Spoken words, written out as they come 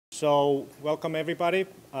So welcome everybody.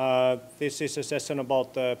 This is a session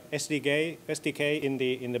about the SDK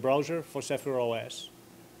in the browser for Zephyr OS.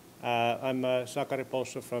 I'm Sakari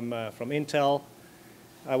Poussa from Intel.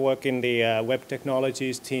 I work in the web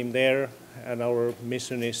technologies team there, and our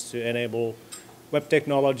mission is to enable web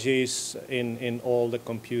technologies in all the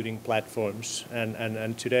computing platforms.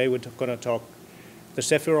 And today we're going to talk the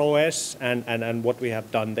Zephyr OS and what we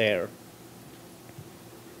have done there.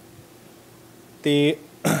 The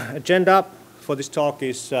agenda for this talk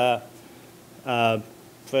is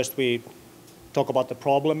first we talk about the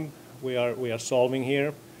problem we are solving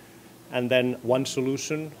here, and then one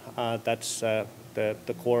solution. That's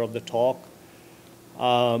the core of the talk.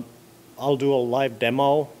 I'll do a live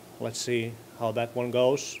demo. Let's see how that one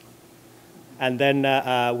goes, and then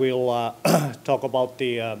we'll talk about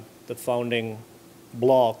the founding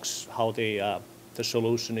blocks, how the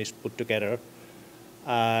solution is put together.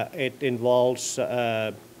 It involves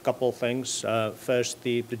a couple of things. First,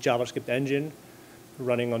 the JavaScript engine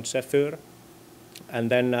running on Zephyr, and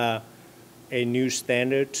then a new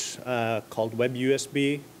standard called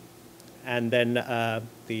WebUSB, and then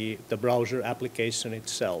the browser application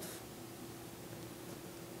itself.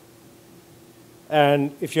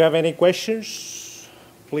 And if you have any questions,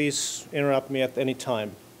 please interrupt me at any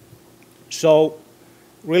time. So,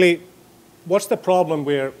 really, what's the problem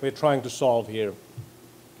we're trying to solve here?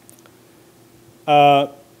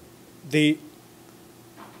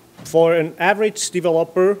 For an average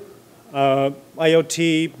developer,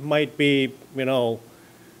 IoT might be,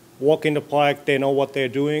 walk in the park, they know what they're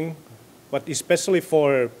doing. But especially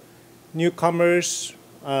for newcomers,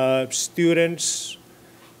 students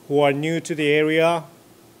who are new to the area,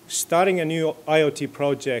 starting a new IoT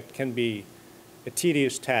project can be a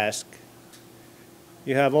tedious task.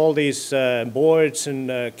 You have all these boards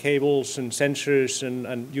and cables and sensors,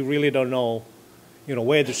 and you really don't know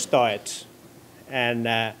where to start.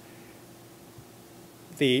 And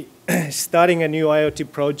the starting a new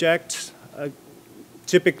IoT project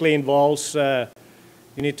typically involves you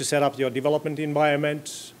need to set up your development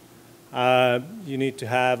environment. You need to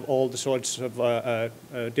have all the sorts of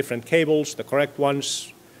different cables, the correct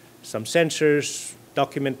ones, some sensors,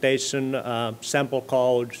 documentation, sample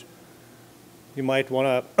code. You might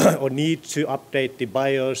want to or need to update the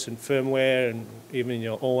BIOS and firmware and even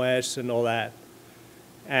your OS and all that.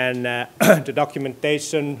 And the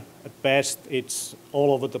documentation, at best, it's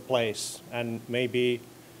all over the place and maybe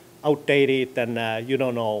outdated, and you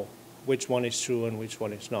don't know which one is true and which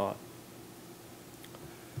one is not.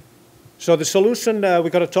 So the solution we're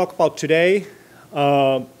going to talk about today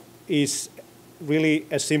is really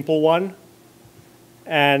a simple one.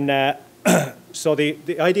 And so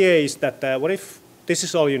the idea is that what if this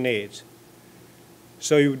is all you need?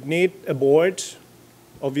 So you need a board,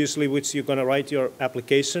 obviously, which you're going to write your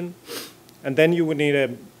application. And then you would need a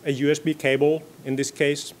USB cable, in this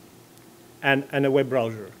case, and a web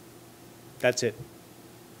browser. That's it.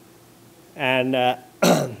 And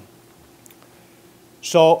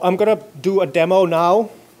so I'm going to do a demo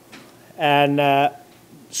now. And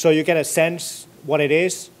so you get a sense what it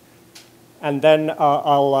is. And then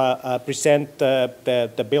I'll present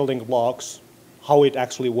the building blocks, how it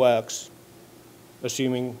actually works,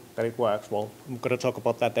 assuming that it works. Well, I'm going to talk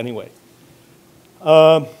about that anyway.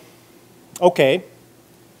 Okay.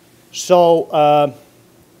 So I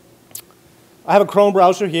have a Chrome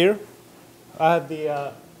browser here. I have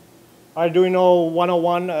the Arduino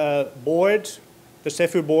 101 board, the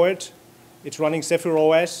Zephyr board. It's running Zephyr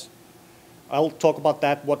OS. I'll talk about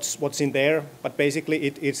that, what's in there, but basically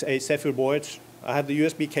it's a Zephyr board. I have the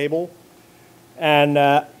USB cable, and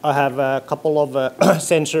I have a couple of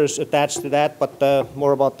sensors attached to that, but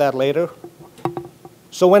more about that later.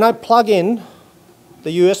 So when I plug in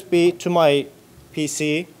the USB to my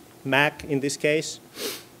PC, Mac in this case,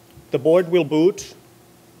 the board will boot,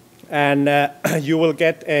 and you will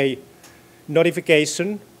get a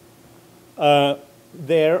notification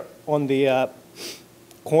there on the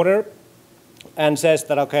corner, and says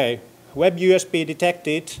that, okay, WebUSB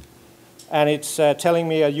detected, and it's telling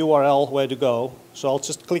me a URL where to go. So I'll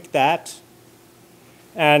just click that,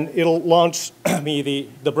 and it'll launch me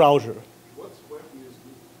the browser. What's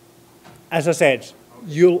WebUSB? As I said,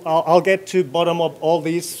 I'll get to the bottom of all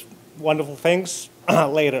these wonderful things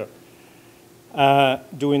later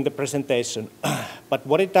during the presentation. But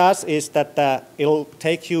what it does is that it'll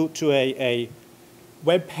take you to a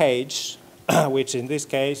web page, which in this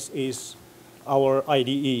case is our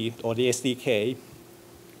IDE, or the SDK.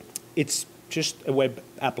 It's just a web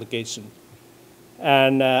application.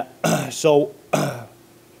 And so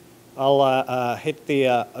I'll hit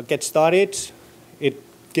the get started. It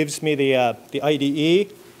gives me the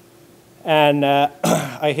IDE. and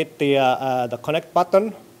I hit the connect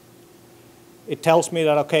button. It tells me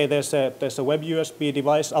that, okay, there's a web USB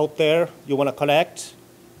device out there you want to connect.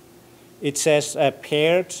 It says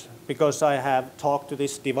paired because I have talked to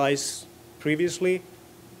this device previously.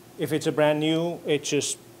 If it's a brand new, it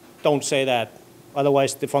just don't say that.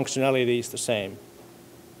 Otherwise, the functionality is the same.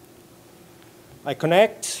 I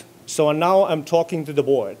connect, so now I'm talking to the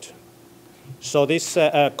board. So this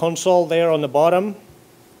console there on the bottom,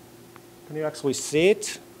 can you actually see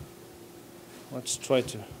it? Let's try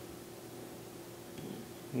to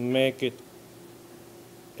make it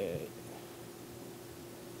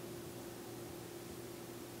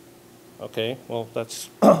okay, well, that's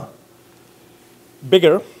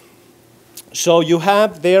bigger. So you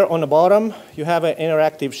have there on the bottom, you have an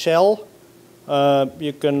interactive shell.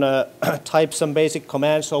 You can type some basic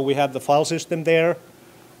commands, so we have the file system there.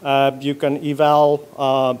 You can eval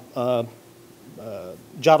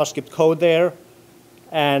JavaScript code there,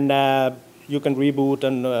 and you can reboot,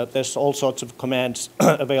 and there's all sorts of commands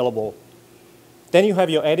available. Then you have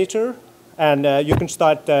your editor, and you can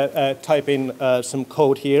start typing some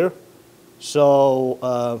code here.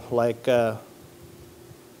 So like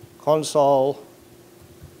console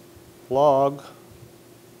log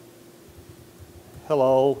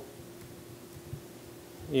hello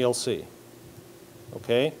ELC.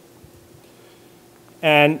 Okay.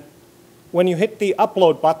 And when you hit the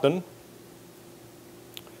upload button,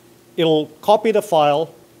 it'll copy the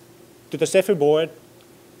file to the Zephyr board.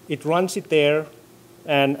 It runs it there,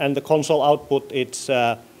 and the console output, it's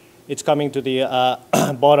coming to the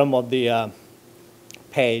bottom of the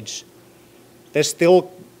page. There's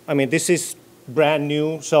still, I mean, this is brand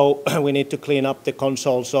new, so we need to clean up the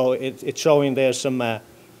console. So it's showing there's some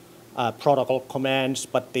protocol commands,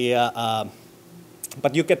 but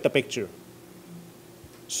you get the picture.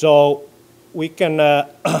 So we can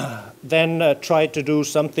then try to do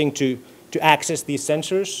something to access these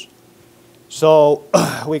sensors. So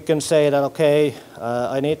we can say that, okay,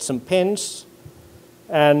 I need some pins.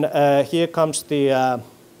 And here comes the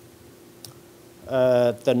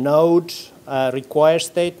node require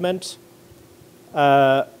statement.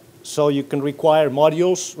 So you can require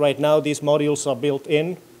modules. Right now, these modules are built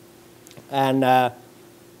in. And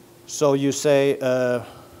so you say,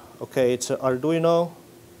 okay, it's an Arduino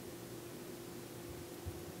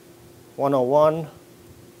 101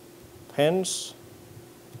 pins.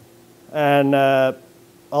 And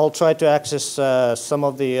I'll try to access some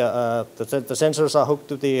of the sensors are hooked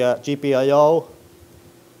to the GPIO.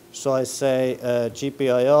 So I say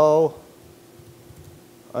GPIO,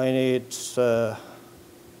 I need a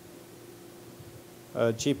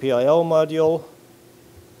GPIO module.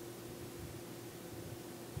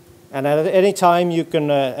 And at any time you can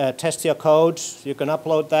test your code, you can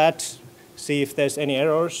upload that, see if there's any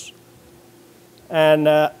errors. And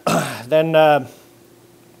then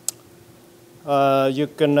you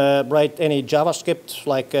can write any JavaScript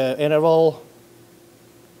like interval,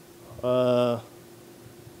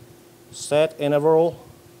 set interval,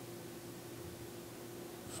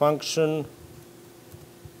 function,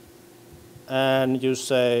 and you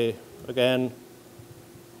say, again,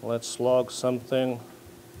 let's log something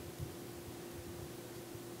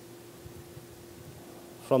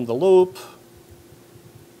from the loop,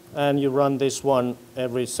 and you run this one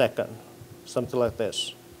every second, something like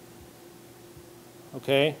this.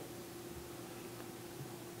 Okay?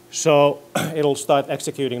 So it'll start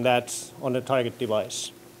executing that on the target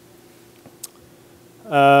device.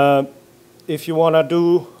 If you want to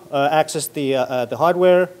do access the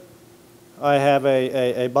hardware, I have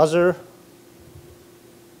a buzzer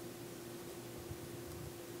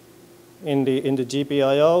in the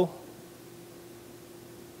GPIO.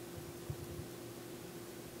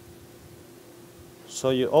 So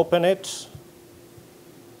you open it,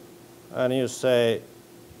 and you say,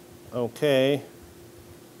 okay,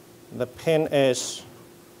 the pin is,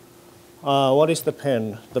 what is the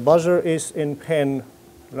pin? The buzzer is in pin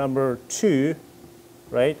number 2,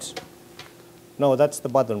 right? No, that's the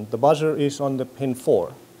button. The buzzer is on the pin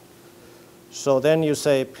 4. So then you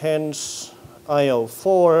say pins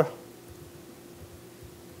IO4,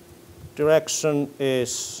 direction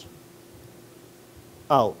is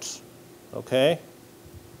out, okay?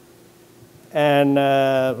 And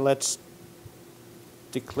let's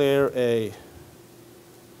declare a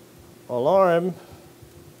alarm,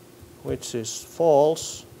 which is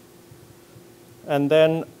false. And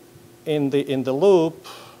then in the loop,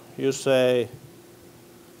 you say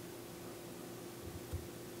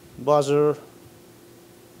buzzer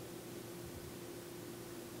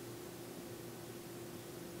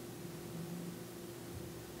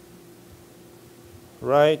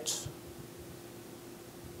right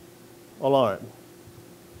alarm.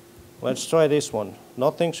 Let's try this one.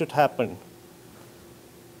 Nothing should happen.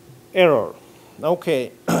 Error.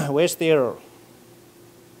 Okay, where's the error?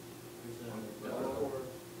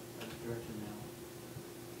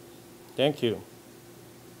 Thank you.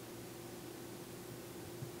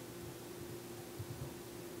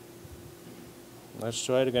 Let's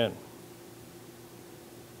try it again.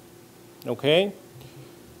 Okay,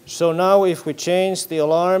 so now if we change the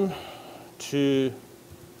alarm to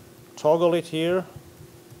toggle it here,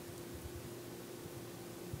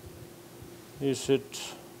 you should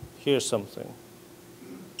hear something.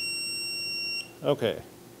 Okay,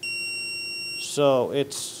 so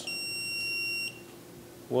it's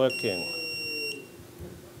working.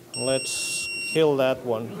 Let's kill that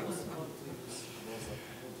one.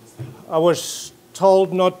 I was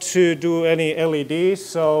told not to do any LEDs,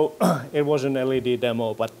 so it was an LED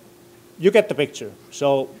demo, but you get the picture.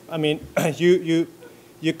 So, I mean, you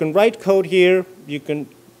can write code here, you can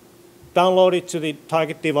download it to the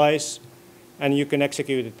target device, and you can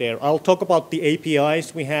execute it there. I'll talk about the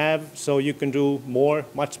APIs we have, so you can do more,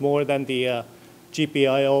 much more than the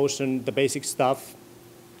GPIOs and the basic stuff.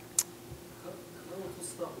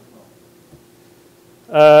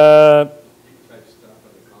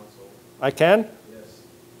 I can? Yes.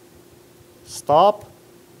 Stop?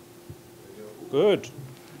 Good.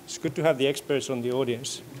 It's good to have the experts on the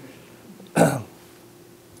audience.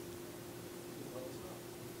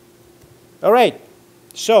 All right,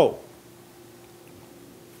 so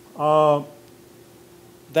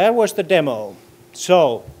that was the demo.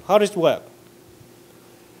 So how does it work?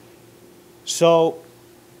 So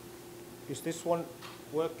is this one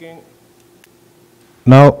working?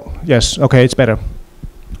 No, yes, okay, it's better.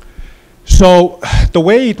 So the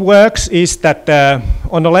way it works is that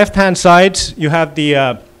on the left-hand side you have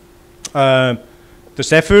the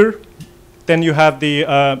Zephyr, then you have the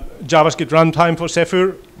JavaScript runtime for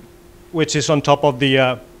Zephyr, which is on top of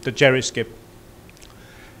the Cherry skip.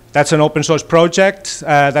 That's an open source project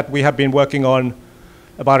that we have been working on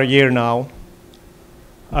about a year now.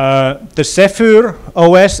 The Zephyr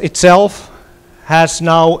OS itself has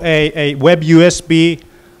now a web USB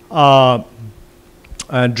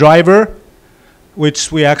driver,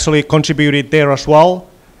 which we actually contributed there as well.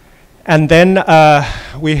 And then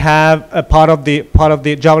we have a part of the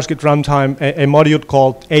JavaScript runtime, a module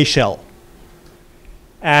called A shell.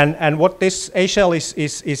 And what this A shell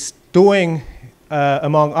is doing,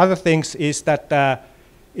 among other things, is that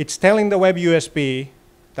it's telling the web USB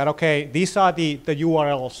that, okay, these are the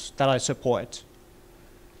URLs that I support.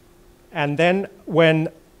 And then when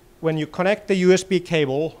you connect the USB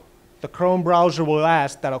cable, the Chrome browser will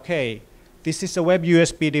ask that, okay, this is a web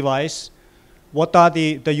USB device. What are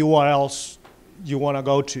the URLs you want to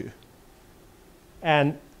go to?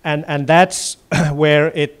 And that's where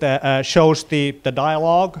it shows the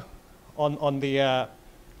dialog on the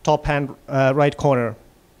top hand right corner.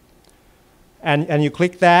 And you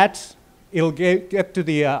click that, it'll get to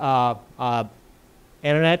the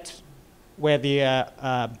internet where the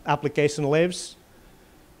application lives.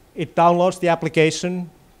 It downloads the application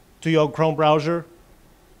to your Chrome browser,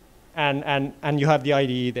 and you have the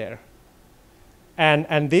IDE there.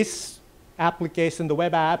 And this application, the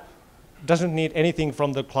web app, doesn't need anything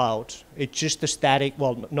from the cloud. It's just a static,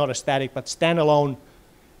 well, not a static, but standalone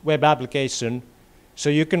web application.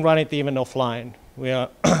 So you can run it even offline. We are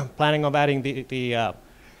planning on adding the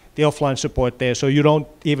offline support there, so you don't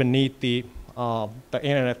even need the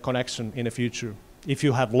internet connection in the future if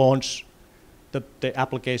you have launched the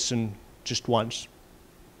application just once.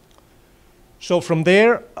 So from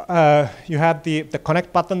there, you have the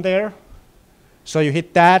connect button there. So you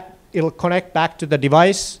hit that, it'll connect back to the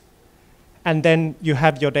device, and then you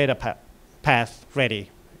have your data path ready.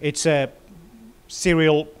 It's a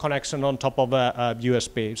serial connection on top of a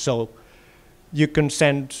USB. So you can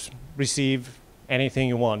send, receive anything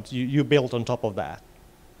you want. You build on top of that.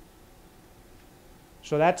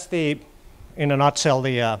 So that's in a nutshell,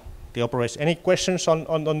 the operation. Any questions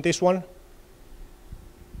on this one?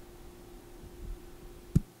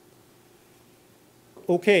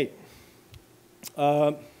 Okay.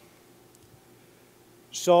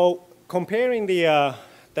 So comparing the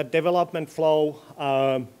development flow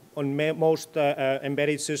on most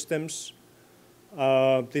embedded systems,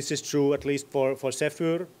 this is true at least for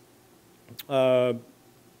Zephyr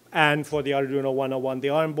and for the Arduino 101. The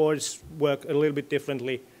ARM boards work a little bit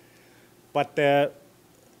differently, but the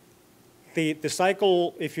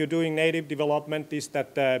cycle, if you're doing native development, is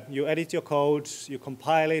that you edit your code, you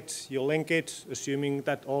compile it, you link it, assuming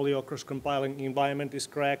that all your cross-compiling environment is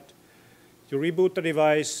correct. You reboot the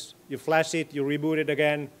device, you flash it, you reboot it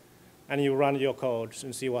again, and you run your codes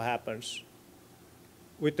and see what happens.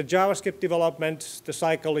 With the JavaScript development, the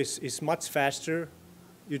cycle is much faster.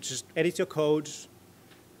 You just edit your codes,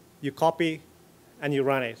 you copy, and you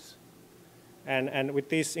run it. And with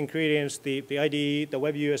these ingredients, the IDE, the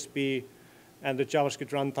Web USB, and the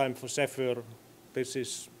JavaScript runtime for Zephyr, this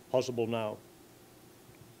is possible now.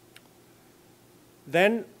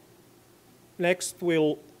 Then next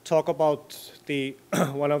we'll talk about the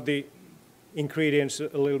one of the ingredients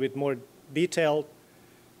a little bit more detailed,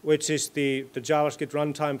 which is the JavaScript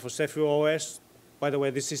runtime for Zephyr OS. By the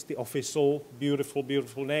way, this is the official, beautiful,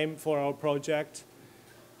 beautiful name for our project.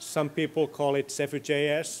 Some people call it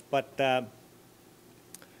Zephyr.js, but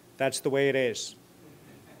that's the way it is.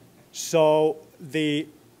 So the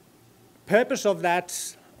purpose of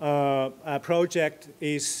that project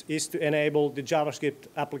is to enable the JavaScript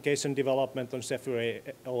application development on Zephyr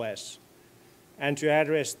OS and to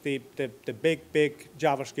address the big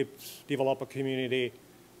JavaScript developer community,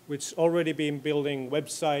 which already been building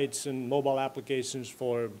websites and mobile applications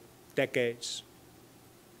for decades.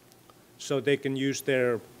 So they can use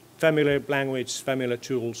their familiar language, familiar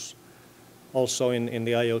tools also in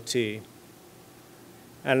the IoT.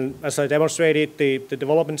 And as I demonstrated, the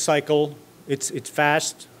development cycle, it's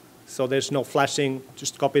fast, so there's no flashing,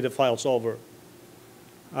 just copy the files over.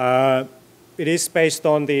 It is based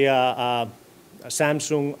on the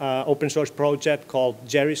Samsung open source project called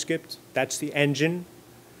JerryScript. That's the engine.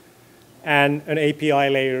 And an API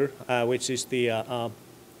layer, which is the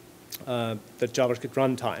JavaScript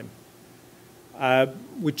runtime.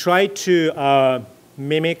 We try to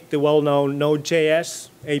mimic the well-known Node.js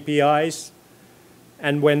APIs,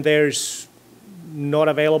 and when there's not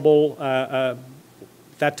available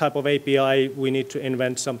that type of API, we need to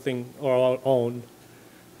invent something of our own,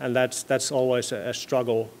 and that's always a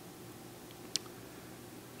struggle.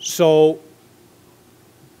 So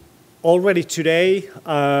already today,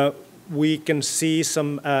 we can see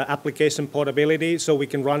some application portability, so we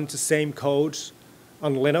can run the same codes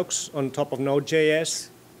on Linux on top of Node.js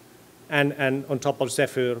and on top of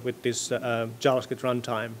Zephyr with this JavaScript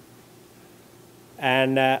runtime.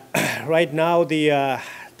 And right now, the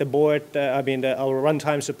board, our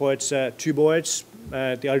runtime supports 2 boards,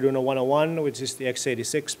 the Arduino 101, which is the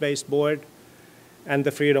x86-based board, and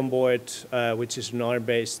the Freedom board, which is an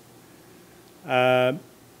ARM-based.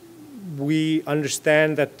 We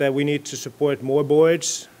understand that we need to support more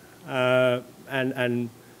boards, and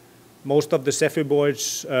most of the Zephyr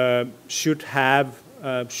boards should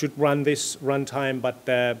run this runtime,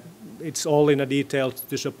 but it's all in a detail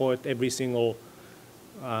to support every single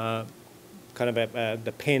kind of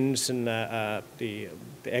the pins and the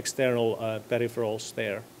external peripherals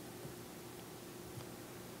there.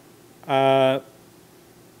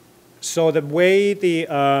 So the way the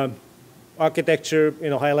architecture,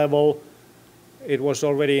 high level, it was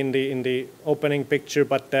already in the opening picture,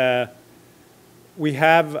 but we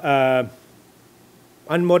have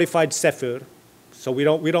unmodified Zephyr, so we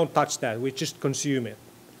don't touch that. We just consume it.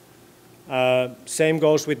 Same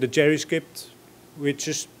goes with the JerryScript. We're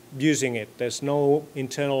just using it. There's no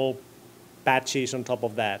internal patches on top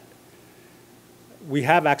of that. We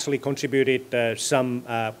have actually contributed some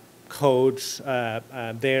codes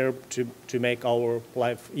there to make our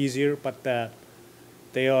life easier, but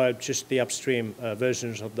they are just the upstream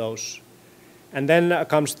versions of those. And then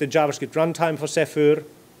comes the JavaScript runtime for Zephyr,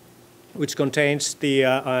 which contains the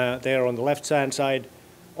there on the left-hand side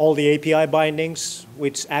all the API bindings,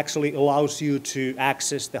 which actually allows you to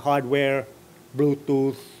access the hardware,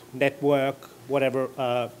 Bluetooth, network,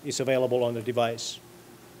 whatever is available on the device.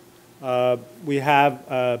 We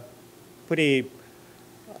have pretty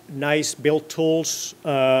nice build tools,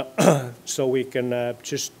 so we can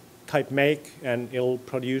just type make and it'll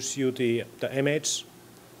produce you the image.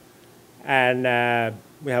 And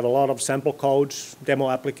we have a lot of sample codes, demo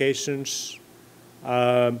applications.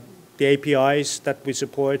 The APIs that we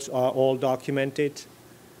support are all documented.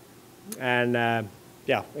 And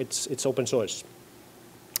yeah, it's open source.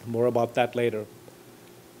 More about that later.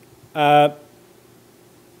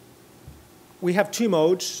 We have 2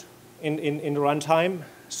 modes in the runtime.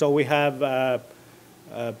 So we have a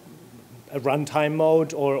runtime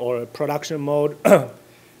mode or a production mode,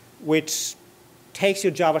 which takes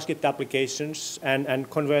your JavaScript applications and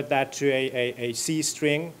convert that to a C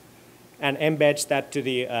string and embeds that to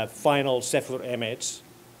the final Zephyr image.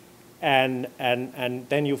 And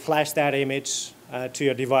then you flash that image to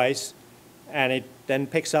your device, and it then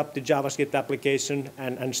picks up the JavaScript application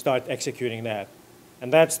and start executing that.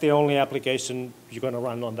 And that's the only application you're going to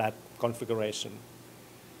run on that configuration.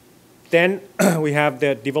 Then we have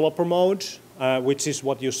the developer mode, which is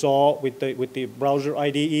what you saw with the browser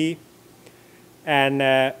IDE.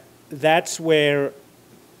 And that's where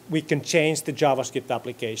we can change the JavaScript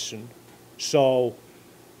application. So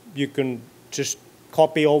you can just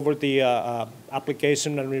copy over the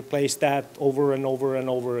application and replace that over and over and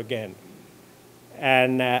over again.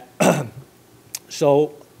 And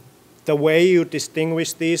so the way you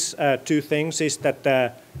distinguish these two things is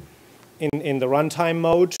that in the runtime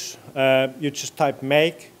mode, you just type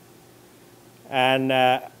make, and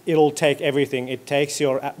it'll take everything. It takes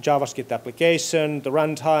your JavaScript application, the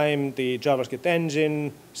runtime, the JavaScript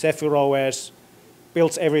engine, Zephyr OS,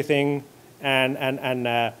 builds everything, and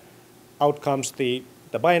out comes the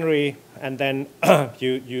binary, and then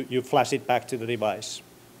you flash it back to the device.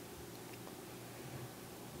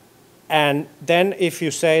 And then if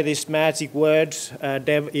you say this magic word,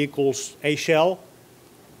 dev equals a shell,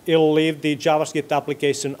 it'll leave the JavaScript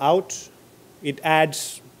application out. It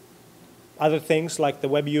adds other things like the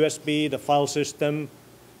web USB, the file system,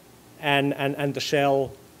 and the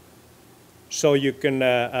shell, so you can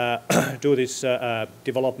do this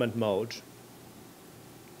development mode.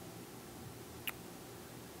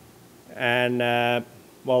 And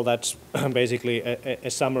well, that's basically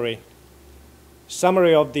a summary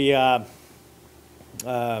of the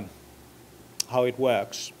how it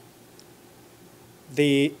works.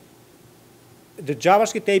 The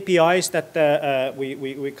JavaScript APIs that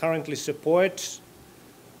we currently support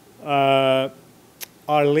are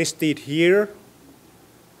listed here.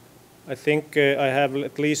 I think I have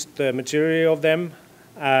at least the majority of them.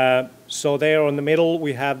 So there on the middle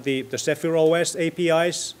we have the Zephyr OS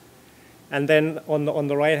APIs, and then on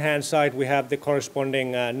the right-hand side we have the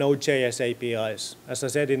corresponding Node.js APIs. As I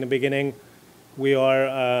said in the beginning, we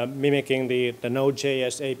are mimicking the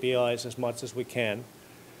Node.js APIs as much as we can.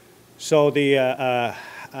 So the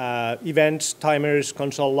events, timers,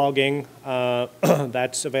 console logging,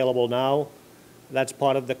 that's available now. That's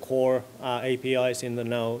part of the core APIs in the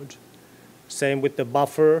node. Same with the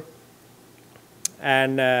buffer.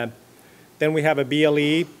 And then we have a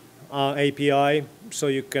BLE API, so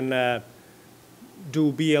you can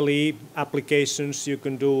do BLE applications. You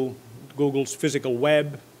can do Google's physical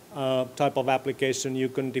web type of application. You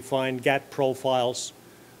can define GATT profiles,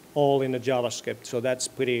 all in the JavaScript. So that's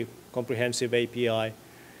pretty comprehensive API.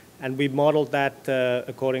 And we modeled that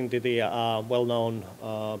according to the well-known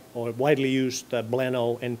or widely used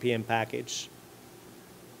Bleno NPM package.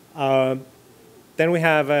 Then we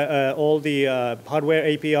have all the hardware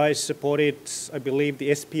APIs supported. I believe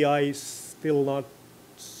the SPI is still not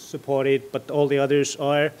supported, but all the others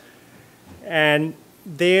are. And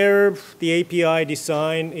there, the API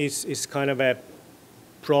design is kind of a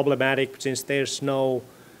problematic since there's no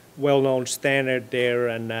well-known standard there,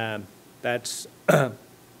 and that's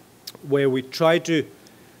where we try to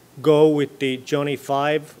go with the Johnny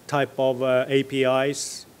 5 type of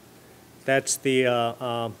APIs. That's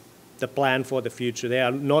the plan for the future. They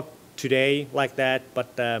are not today like that,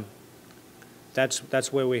 but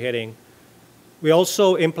that's where we're heading. We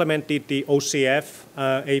also implemented the OCF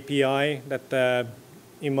API that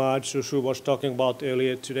Imad Shushu was talking about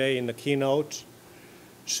earlier today in the keynote.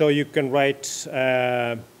 So you can write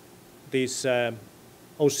these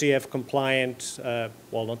OCF compliant,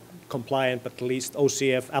 well, not compliant, but at least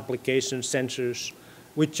OCF application sensors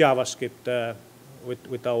with JavaScript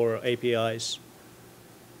with our APIs.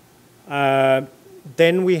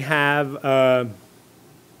 Then we have a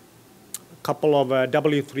couple of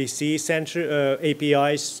W3C sensor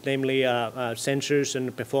APIs, namely sensors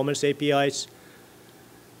and performance APIs.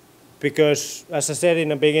 Because, as I said in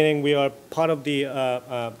the beginning, we are part of the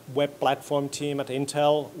web platform team at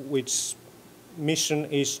Intel, which mission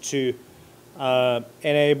is to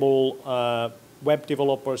enable web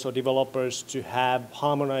developers or developers to have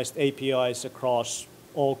harmonized APIs across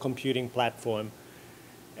all computing platforms.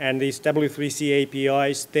 And these W3C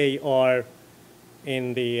APIs, they are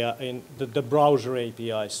in the browser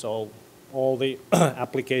APIs. So all the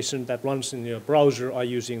applications that runs in your browser are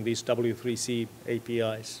using these W3C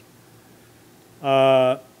APIs.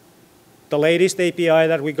 The latest API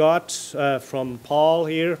that we got from Paul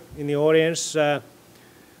here in the audience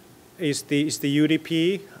is the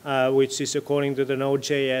UDP, which is according to the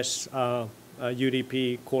Node.js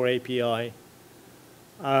UDP core API.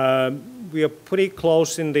 We are pretty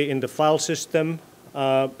close in the file system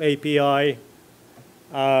API.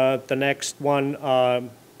 The next one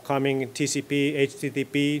coming TCP,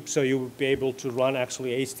 HTTP, so you will be able to run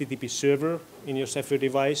actually HTTP server in your Zephyr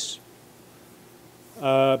device.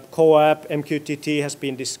 CoAP, MQTT has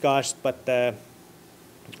been discussed, but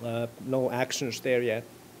no actions there yet.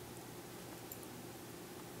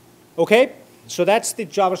 Okay, so that's the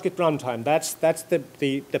JavaScript runtime. That's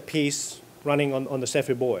the piece running on the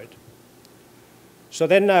Zephyr board. So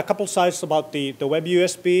then a couple slides about the web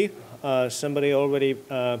USB. Somebody already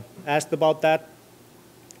asked about that.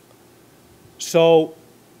 So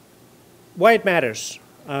why it matters?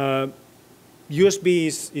 USB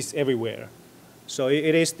is everywhere. So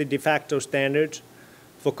it is the de facto standard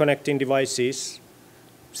for connecting devices.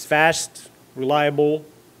 It's fast, reliable,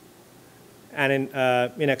 and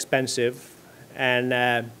inexpensive.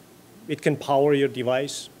 And it can power your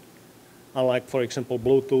device, unlike, for example,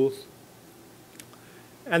 Bluetooth.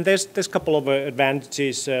 And there's a couple of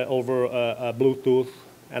advantages over Bluetooth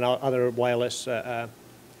and other wireless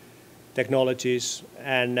technologies.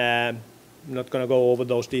 And I'm not going to go over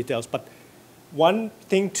those details. But one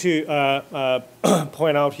thing to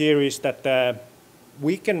point out here is that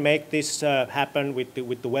we can make this happen with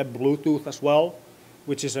the web Bluetooth as well,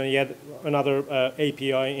 which is yet another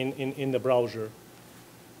API in the browser.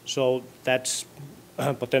 So that's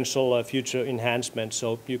a potential future enhancement.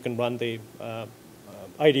 So you can run the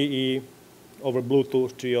IDE over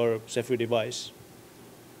Bluetooth to your Zephyr device.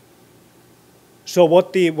 So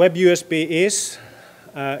what the web USB is,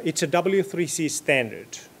 it's a W3C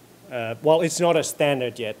standard. Well, it's not a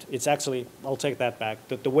standard yet. It's actually, I'll take that back.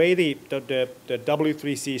 The way the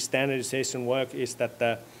W3C standardization works is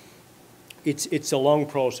that it's a long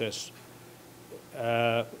process.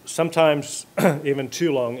 Sometimes even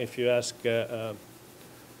too long if you ask, well,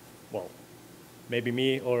 maybe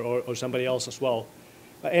me or somebody else as well.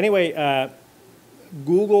 But anyway,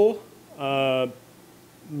 Google,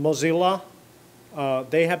 Mozilla,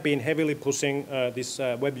 they have been heavily pushing this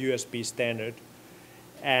web USB standard.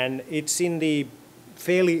 And it's in the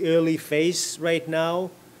fairly early phase right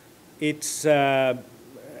now. It's,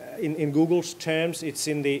 in Google's terms, it's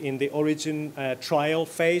in the origin trial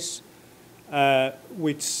phase,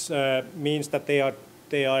 which means that they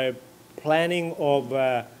are planning of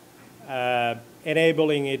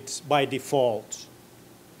enabling it by default.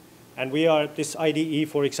 And this IDE,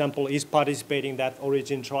 for example, is participating in that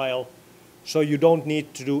origin trial. So you don't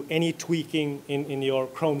need to do any tweaking in your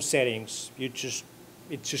Chrome settings. It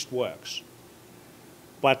just works.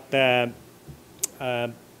 But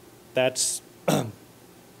that's,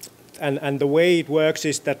 and the way it works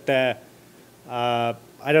is that, I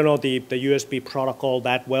don't know the USB protocol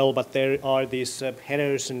that well, but there are these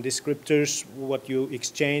headers and descriptors, what you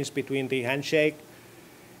exchange between the handshake.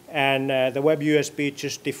 And the web USB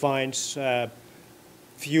just defines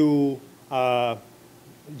few URLs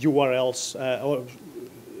or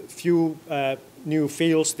few new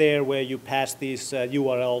fields there where you pass these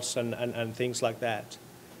URLs and things like that.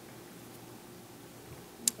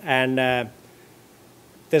 And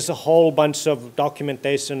there's a whole bunch of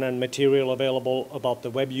documentation and material available about the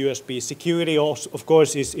web USB. Security, also, of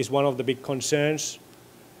course, is one of the big concerns.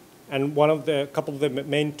 And couple of the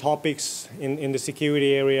main topics in the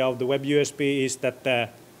security area of the web USB is that the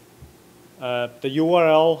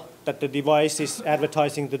URL that the device is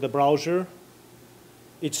advertising to the browser,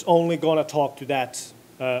 it's only going to talk to that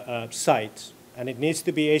site. And it needs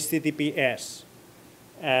to be HTTPS.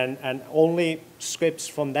 And only scripts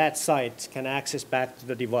from that site can access back to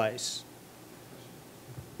the device.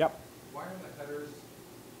 Yep. Why are the headers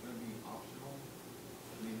going to be optional?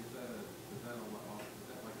 I mean, is that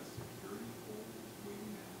like a security hole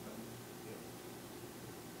waiting to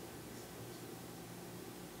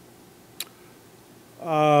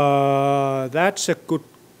happen? That's a good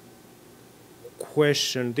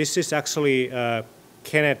question. This is actually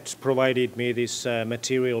Kenneth provided me this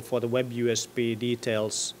material for the web USB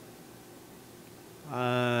details.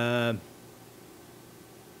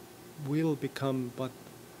 Will become, but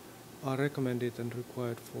are recommended and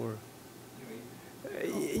required for.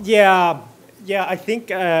 Yeah. I think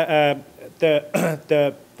the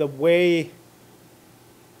way.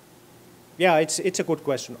 Yeah, it's a good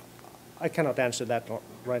question. I cannot answer that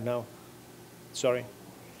right now. Sorry.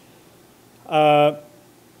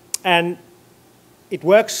 And it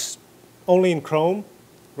works only in Chrome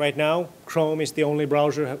right now. Chrome is the only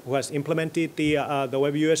browser who has implemented the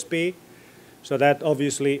web USB, so that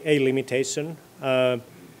obviously a limitation. But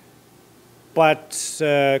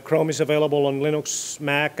Chrome is available on Linux,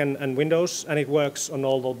 Mac, and Windows, and it works on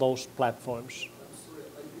all of those platforms. I'm sorry,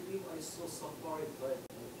 I believe I saw Safari type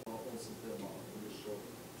of also demo in the show.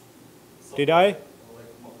 Did I? Like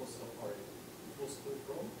Safari. It was through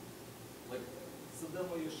Chrome. Like the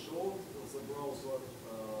demo you showed was a browser.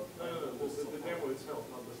 No, the demo itself,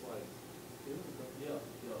 not the slide. Yeah,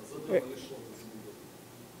 the demo you showed is Google.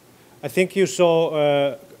 I think you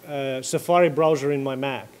saw Safari browser in my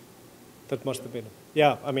Mac. That must have been.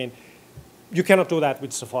 Yeah, I mean, you cannot do that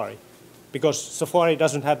with Safari because Safari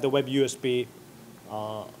doesn't have the web USB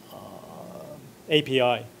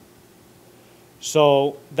API.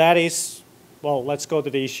 So that is, well, let's go to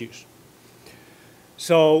the issues.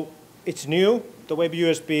 So it's new. The Web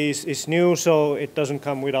USB is new, so it doesn't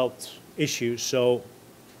come without issues. So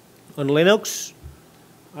on Linux,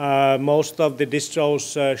 most of the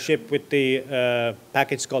distros ship with the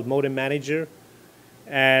package called Modem Manager,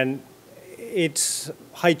 and it's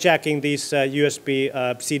hijacking these USB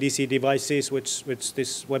CDC devices, which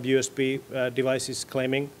this Web USB device is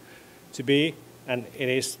claiming to be, and it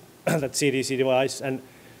is that CDC device. And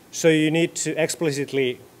so you need to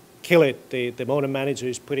explicitly kill it. The Modem Manager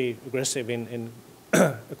is pretty aggressive in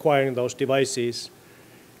acquiring those devices,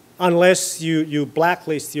 unless you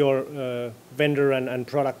blacklist your vendor and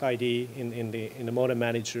product ID in the Modem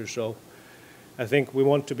Manager. So I think we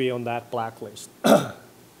want to be on that blacklist.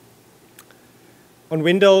 On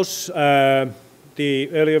Windows, the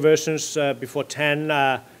earlier versions before 10,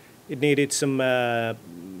 it needed some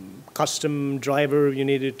custom driver you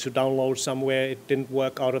needed to download somewhere. It didn't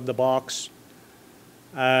work out of the box.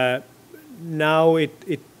 Now it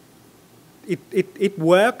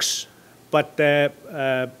works, but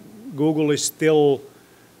Google is still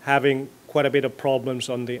having quite a bit of problems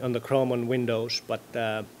on the Chrome on Windows, but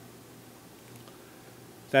that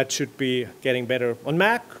should be getting better. On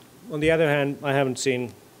Mac, on the other hand, I haven't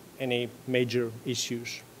seen any major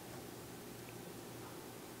issues.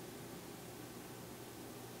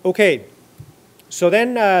 Okay, so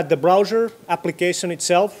then the browser application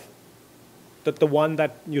itself, the one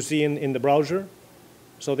that you see in the browser,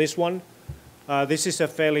 so this one, this is a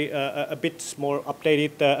fairly, a bit more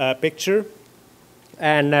updated picture.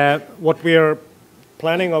 And what we are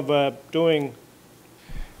planning of doing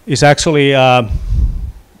is actually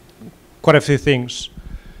quite a few things.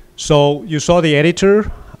 So you saw the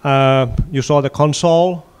editor, you saw the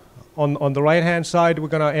console. On the right-hand side, we're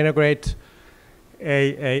going to integrate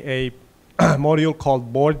a module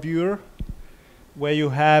called Board Viewer, where you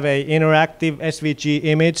have an interactive SVG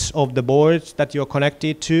image of the boards that you're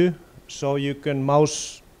connected to. So you can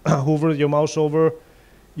hover your mouse over,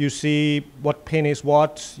 you see what pin is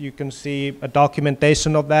what, you can see a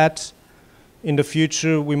documentation of that. In the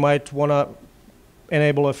future, we might want to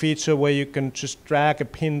enable a feature where you can just drag a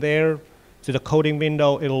pin there to the coding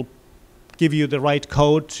window. It'll give you the right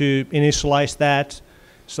code to initialize that.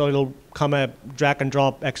 So it'll come a drag and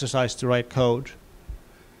drop exercise to write code.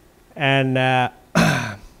 And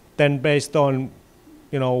then based on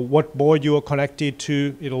what board you are connected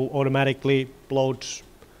to, it'll automatically load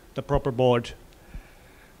the proper board.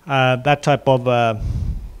 That type of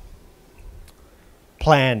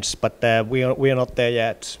plans, but we are not there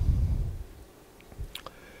yet.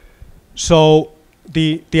 So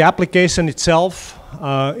the application itself,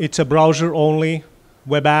 it's a browser-only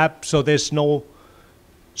web app, so there's no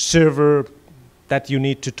server that you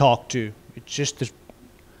need to talk to. It's just a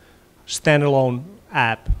standalone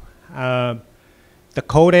app. The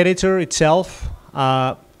code editor itself,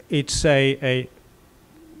 it's a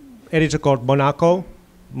editor called Monaco,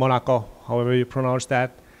 however you pronounce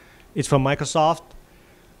that. It's from Microsoft.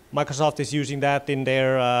 Microsoft is using that in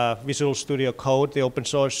their Visual Studio Code, the open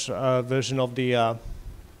source version of the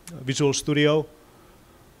Visual Studio.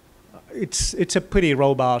 It's a pretty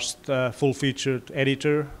robust, full-featured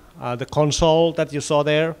editor. The console that you saw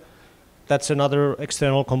there, that's another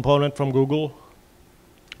external component from Google.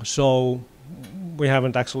 So we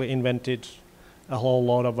haven't actually invented a whole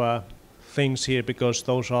lot of things here because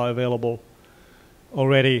those are available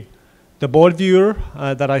already. The board viewer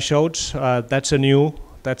that I showed, that's a new.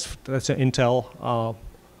 That's an Intel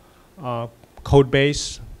code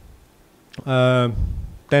base.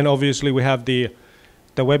 Then obviously we have the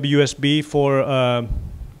Web USB for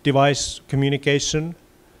device communication.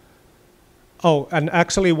 Oh, and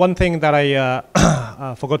actually one thing that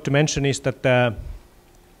I forgot to mention is that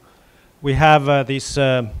we have these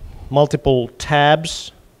multiple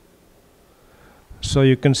tabs. So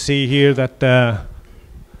you can see here that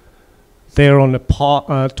they're on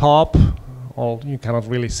the top. Well, you cannot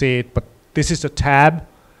really see it, but this is a tab,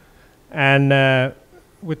 and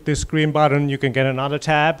with this green button you can get another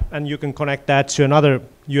tab, and you can connect that to another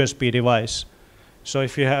USB device. So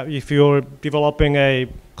if you're developing a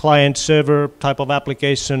client-server type of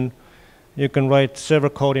application, you can write server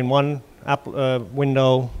code in one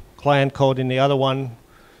window, client code in the other one,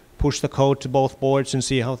 push the code to both boards and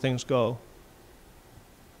see how things go.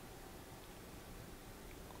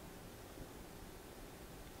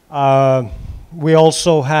 We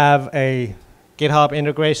also have a GitHub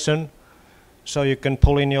integration, so you can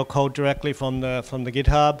pull in your code directly from the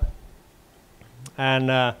GitHub,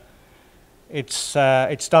 and it's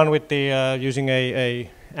done with the using a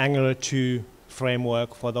Angular 2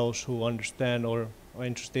 framework for those who understand or are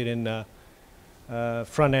interested in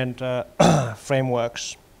front-end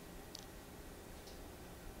frameworks.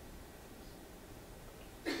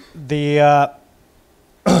 The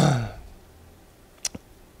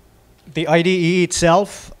the IDE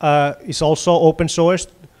itself is also open sourced.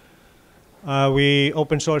 We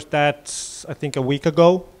open sourced that, I think, a week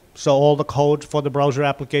ago. So all the code for the browser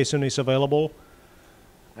application is available.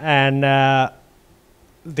 And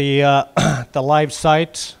the live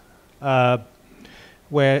site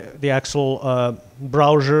where the actual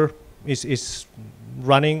browser is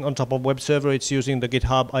running on top of web server, it's using the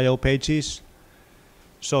GitHub IO pages.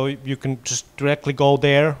 So you can just directly go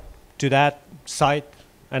there to that site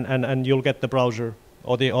and you'll get the browser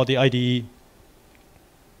or the IDE.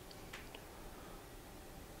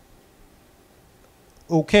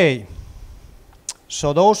 Okay,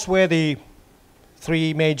 so those were the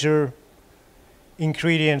three major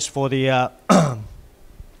ingredients for the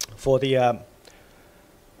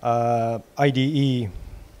IDE.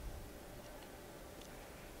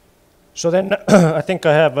 So then I think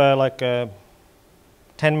I have like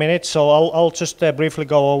 10 minutes, so I'll just briefly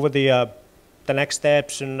go over the next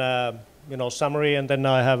steps and summary, and then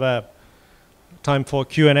I have time for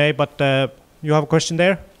Q&A. But you have a question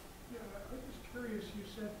there? Yeah, I was just curious. You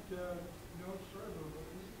said Node server, but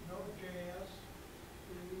isn't Node.js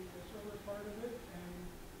the server part of it? And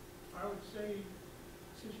I would say,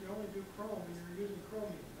 since you only do Chrome, you're using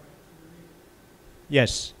Chromium, right?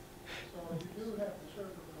 Yes. So you do have the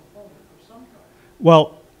server component of some kind.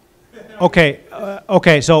 Well, okay,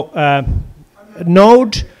 okay. So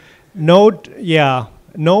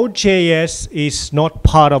Node.js is not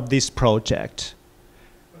part of this project.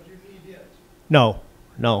 But you need it. No.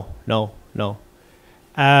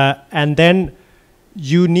 And then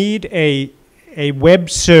you need a web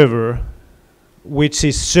server which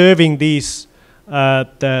is serving these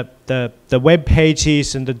the web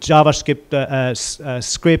pages and the JavaScript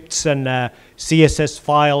scripts and CSS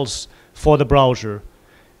files for the browser.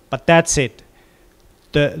 But that's it.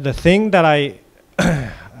 The thing that I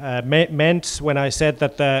meant when I said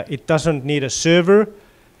that it doesn't need a server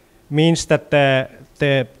means that the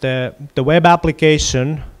web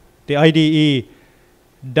application, the IDE,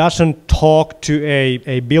 doesn't talk to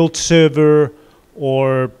a build server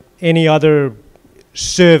or any other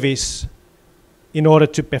service in order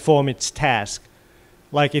to perform its task.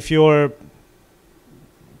 Like if you're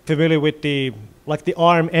familiar with the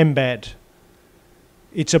ARM embed,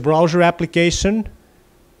 it's a browser application,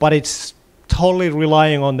 but it's totally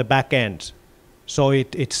relying on the back end. So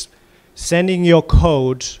it's sending your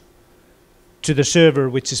code to the server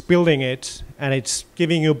which is building it, and it's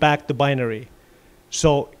giving you back the binary.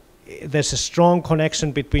 So there's a strong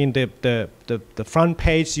connection between the front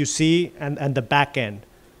page you see and the back end.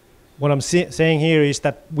 What I'm saying here is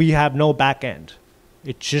that we have no back end.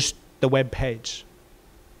 It's just the web page.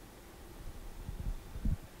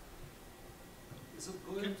 Is it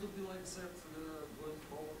going to be like that going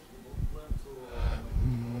forward? You don't plan to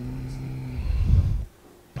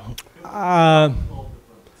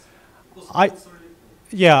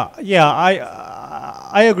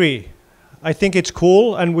I agree. I think it's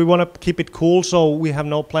cool, and we want to keep it cool, so we have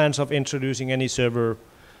no plans of introducing any server,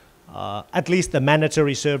 at least the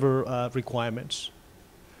mandatory server requirements.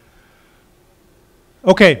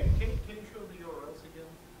 Okay. Can you show the URLs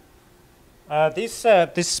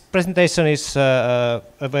again? This presentation is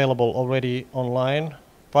available already online,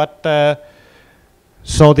 but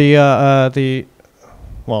so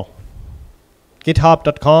well,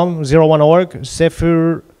 github.com 01org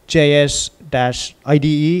Zephyr JS-IDE,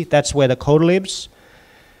 that's where the code lives,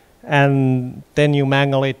 and then you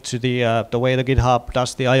mangle it to the way the GitHub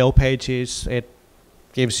does the IO pages. It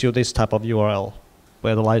gives you this type of URL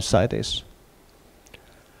where the live site is.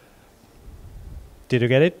 Did you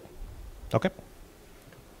get it? Okay.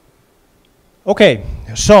 Okay,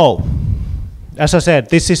 so as I said,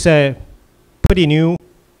 this is a pretty new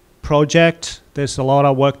project. There's a lot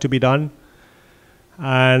of work to be done,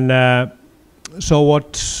 and so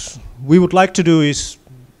what we would like to do is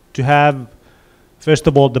to have, first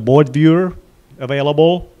of all, the board viewer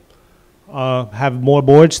available, have more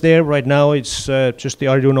boards there. Right now it's just the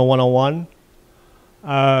Arduino 101.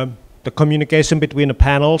 The communication between the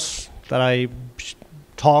panels that I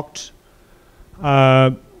talked.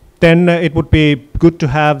 Then it would be good to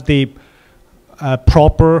have the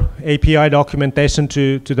proper API documentation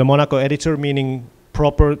to the Monaco editor, meaning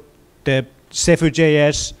proper the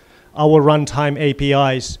Zephyr.js, our runtime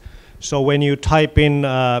APIs. So when you type in,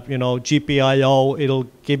 GPIO, it'll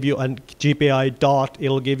give you a GPI dot.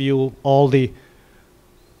 It'll give you all the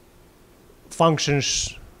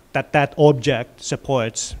functions that object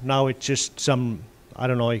supports. Now it's just some I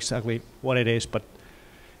don't know exactly what it is, but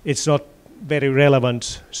it's not very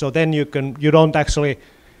relevant. So then you don't actually,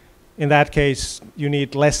 in that case, you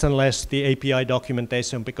need less and less the API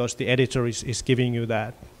documentation because the editor is giving you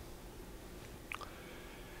that.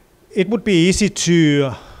 It would be easy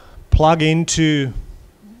to plug into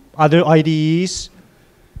other IDEs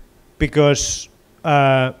because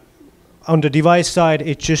on the device side,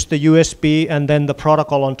 it's just the USB and then the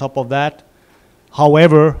protocol on top of that.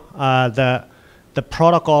 However, the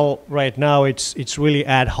protocol right now, it's really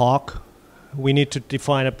ad hoc. We need to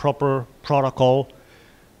define a proper protocol,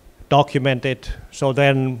 document it, so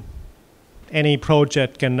then any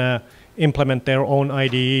project can implement their own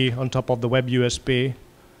IDE on top of the web USB.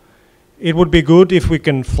 It would be good if we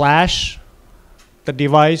can flash the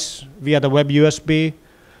device via the web USB.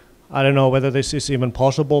 I don't know whether this is even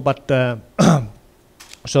possible, but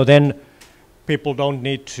so then people don't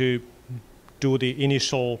need to do the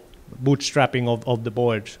initial bootstrapping of the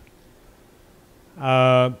board.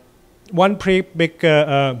 One pretty big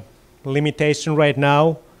limitation right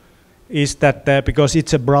now is that because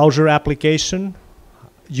it's a browser application,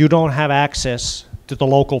 you don't have access to the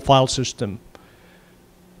local file system.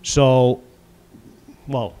 So,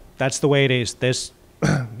 well, that's the way it is. There's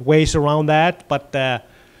ways around that, but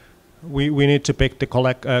we need to pick the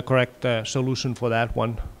correct solution for that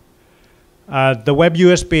one. The web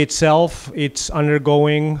USB itself, it's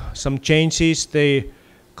undergoing some changes. The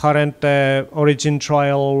current origin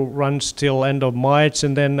trial runs till end of March,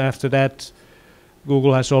 and then after that,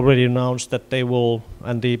 Google has already announced that they will,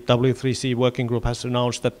 and the W3C working group has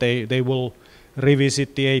announced that they will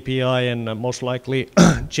revisit the API and most likely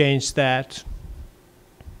change that.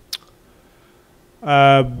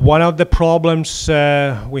 One of the problems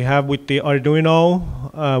we have with the Arduino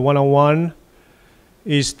 101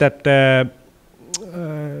 is that the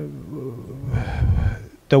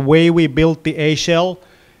way we built the A shell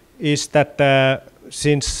is that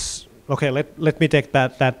since, okay, let me take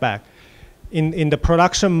that back. In the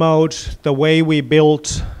production mode, the way we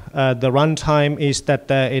built the runtime is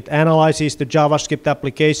that it analyzes the JavaScript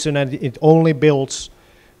application and it only builds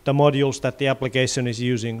the modules that the application is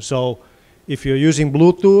using. So if you're using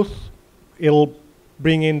Bluetooth, it'll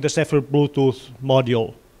bring in the Zephyr Bluetooth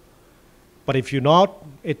module. But if you're not,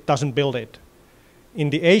 it doesn't build it. In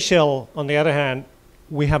the A shell, on the other hand,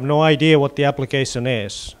 we have no idea what the application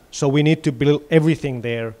is. So we need to build everything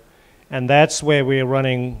there. And that's where we're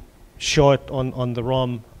running short on the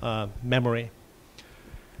ROM memory,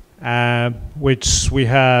 which we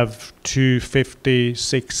have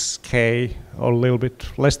 256K or a little bit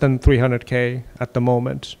less than 300K at the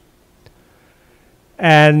moment.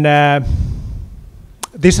 And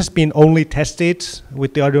this has been only tested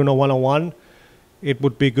with the Arduino 101. It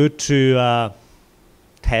would be good to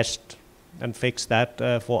test and fix that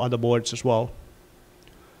for other boards as well.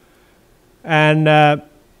 And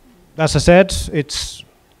as I said, it's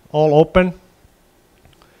all open.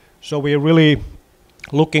 So we're really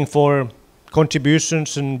looking for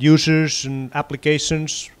contributions and users and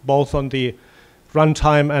applications, both on the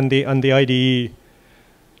runtime and the IDE.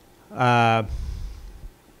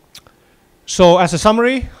 So as a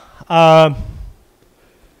summary,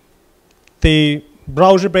 the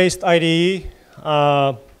browser-based IDE,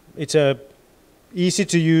 it's a easy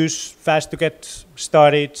to use, fast to get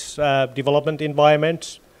started development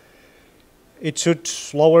environment. It should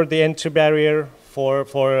lower the entry barrier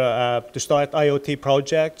to start IoT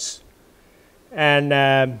projects, and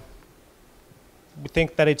we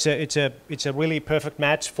think that it's a really perfect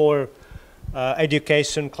match for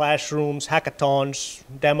education, classrooms, hackathons,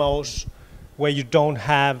 demos, where you don't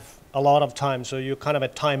have a lot of time. So you're kind of a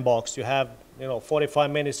time box. You have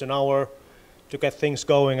 45 minutes, an hour to get things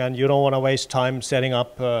going, and you don't want to waste time setting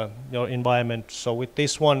up your environment. So with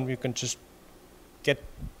this one, you can just get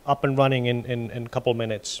up and running in a couple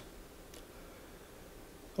minutes.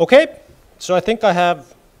 Okay, so I think I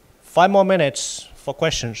have 5 more minutes for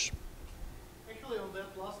questions. Actually, on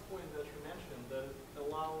that last point that you mentioned, that it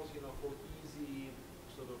allows, for easy,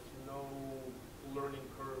 sort of no learning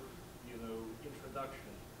curve,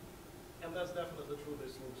 introduction. And that's definitely true.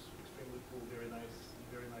 This looks extremely cool, very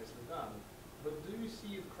nicely done. But do you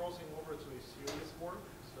see it crossing over to a serious work?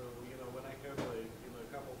 So, when I have like, a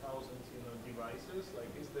couple thousand, devices, like,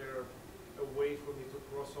 is there a way for me to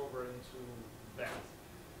cross over into that?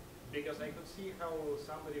 Because I could see how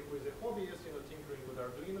somebody who is a hobbyist, tinkering with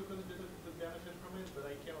Arduino could benefit from it, but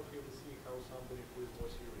I cannot really see how somebody who is more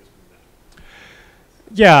serious with that.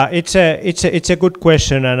 Yeah, it's a good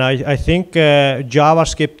question, and I think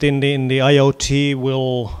JavaScript in the IoT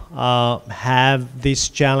will have this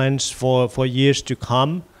challenge for years to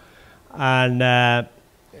come, and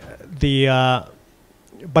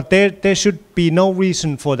but there should be no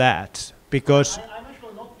reason for that, because I'm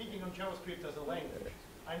actually not picking on JavaScript as a language.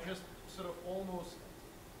 I'm just sort of almost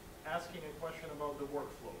asking a question about the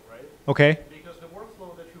workflow, right? okay, Because the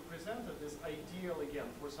workflow that you presented is ideal, again,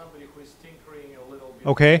 for somebody who is tinkering a little bit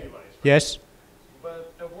okay, with the device, right? yes,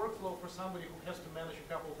 But a workflow for somebody who has to manage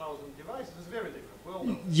a couple thousand devices is very different. We all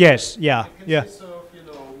know that. yes, yeah, It yeah. consists of,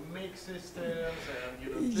 make systems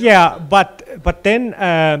and, Yeah, but then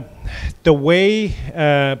the way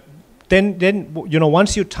then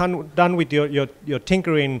once you're done with your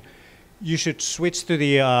tinkering, you should switch to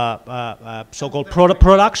the so-called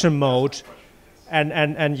production mode,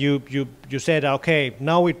 and you said, okay,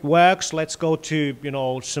 now it works. Let's go to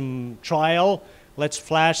some trial. Let's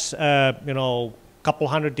flash couple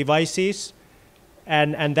hundred devices,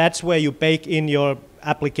 and that's where you bake in your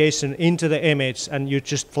application into the image, and you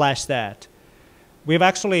just flash that. We've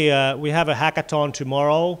actually we have a hackathon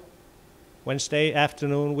tomorrow, Wednesday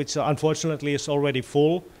afternoon, which unfortunately is already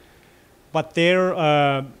full. But there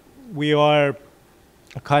we are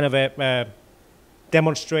kind of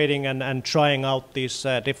demonstrating and trying out these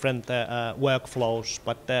different workflows.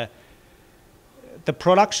 But the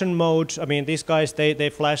production mode, I mean, these guys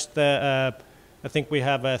they flashed I think we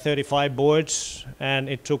have 35 boards, and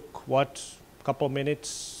it took what, a couple of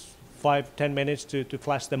minutes, 5-10 minutes to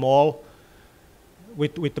flash them all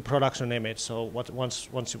with the production image. So once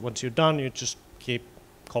you're done, you just keep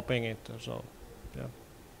copying it. So yeah.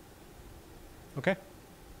 Okay.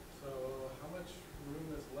 So how much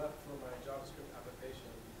room is left for my JavaScript application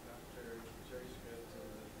after JavaScript and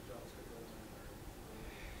JavaScript runtime?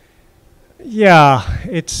 Yeah,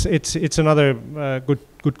 it's another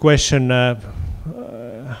good question.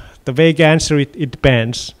 The vague answer, it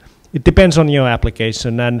depends. It depends on your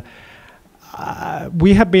application, and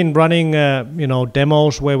we have been running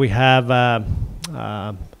demos where we have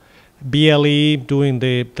BLE doing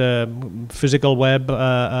the physical web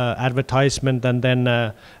advertisement, and then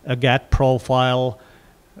a GAT profile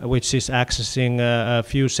which is accessing a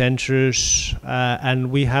few sensors,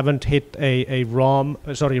 and we haven't hit a RAM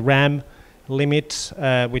limit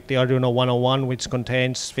with the Arduino 101, which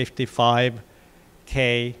contains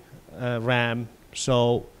 55K RAM.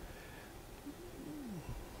 So,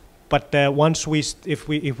 but once if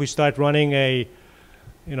we start running we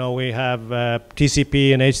have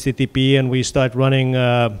TCP and HTTP, and we start running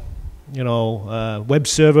web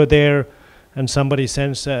server there, and somebody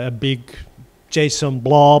sends a big JSON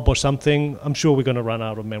blob or something, I'm sure we're going to run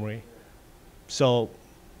out of memory. So,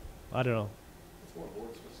 I don't know. It's more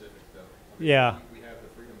board specific though. Yeah. We have the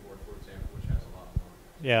Freedom board, for example, which has a lot more.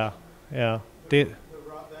 Yeah, yeah. The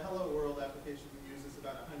Hello World application uses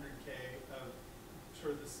about 100K of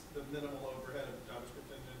the minimal overhead of the JavaScript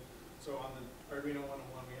engine. So on the Arduino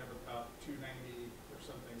 101, we have about 290 or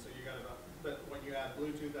something. So you got about, but when you add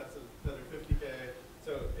Bluetooth, that's another 50K.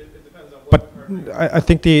 So it depends on what. But I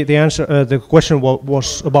think the answer, the question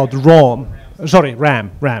was about ROM. Sorry,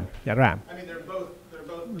 RAM. Yeah, RAM. I mean, they're both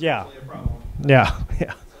Yeah. potentially a problem. Yeah,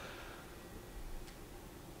 yeah.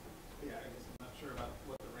 Yeah, I guess I'm not sure about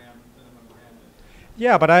what the minimum RAM is.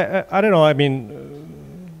 Yeah, but I don't know. I mean,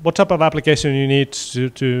 what type of application you need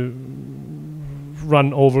to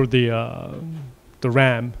run over the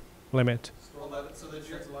RAM limit? So that's a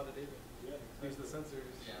lot of data. Yeah, use the sensors.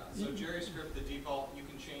 Yeah. So JavaScript, the default, you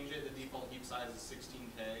can change it. The default heap size is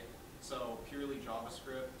 16K. So purely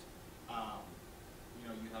JavaScript,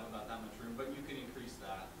 you have about that much room, but you can increase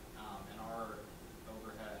that. And our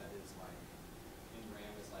overhead is like in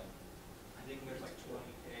RAM is like, I think there's like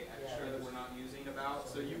 20K extra that we're not using about.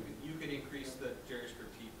 So you could increase the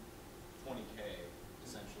JavaScript heap 20K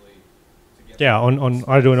essentially to get. Yeah, on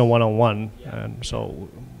Arduino 101, Yeah. and so.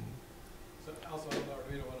 So also on the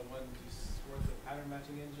Arduino 101, do you support the pattern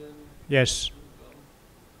matching engine? Yes.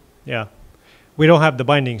 Yeah, we don't have the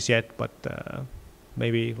bindings yet, but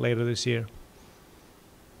maybe later this year.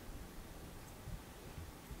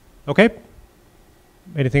 Okay.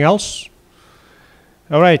 Anything else?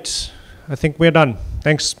 All right. I think we're done.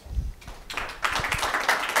 Thanks.